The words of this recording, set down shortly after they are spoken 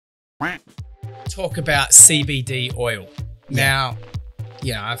talk about CBD oil. Now,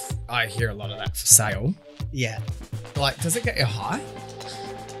 you know, I hear a lot of that for sale. Yeah. Like, does it get you high?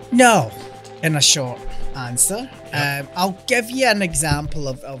 No, in a short answer. I'll give you an example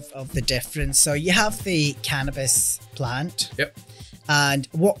of the difference. So you have the cannabis plant. Yep. And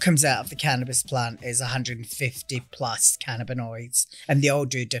what comes out of the cannabis plant is 150 plus cannabinoids, and they all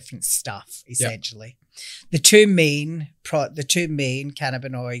do different stuff, essentially. Yep. The two main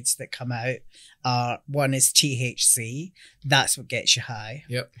cannabinoids that come out are, one is THC, that's what gets you high.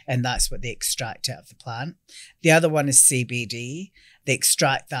 Yep. And that's what they extract out of the plant. The other one is CBD. They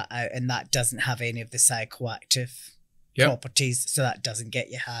extract that out, and that doesn't have any of the psychoactive properties, so that doesn't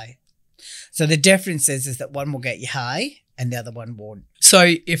get you high. So the difference is that one will get you high and the other one won't.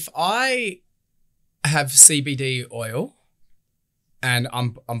 So if I have CBD oil and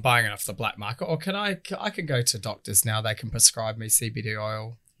I'm buying it off the black market, or I can go to doctors now, they can prescribe me CBD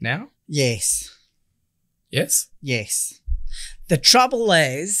oil now? Yes. Yes? Yes. The trouble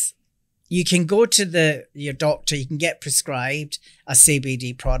is, you can go to your doctor, you can get prescribed a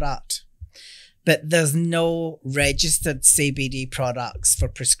CBD product, but there's no registered CBD products for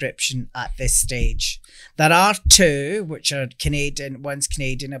prescription at this stage. There are two, which are Canadian. One's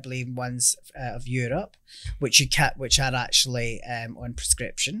Canadian, I believe. One's of Europe, which are actually on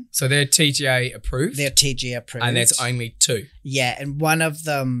prescription. So they're TGA approved. They're TGA approved, and there's only two. Yeah, and one of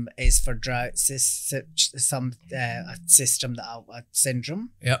them is for drought syndrome.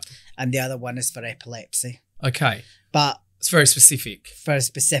 Yep. And the other one is for epilepsy. Okay. But it's very specific. For a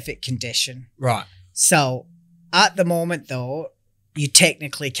specific condition. Right. So at the moment, though, you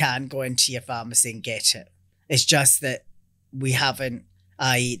technically can go into your pharmacy and get it. It's just that we haven't,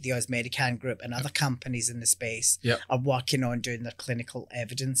 i.e. the Osmedican Group and other companies in the space are working on doing their clinical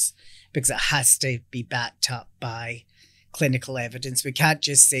evidence, because it has to be backed up by clinical evidence. We can't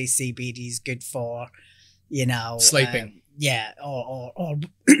just say CBD is good for, sleeping. Or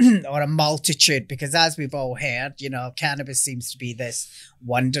or a multitude, because as we've all heard, cannabis seems to be this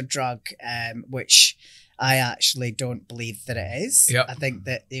wonder drug, which I actually don't believe that it is. Yep. I think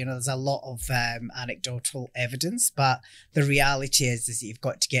that, there's a lot of anecdotal evidence, but the reality is that you've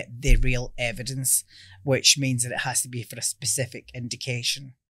got to get the real evidence, which means that it has to be for a specific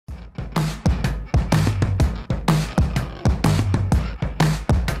indication.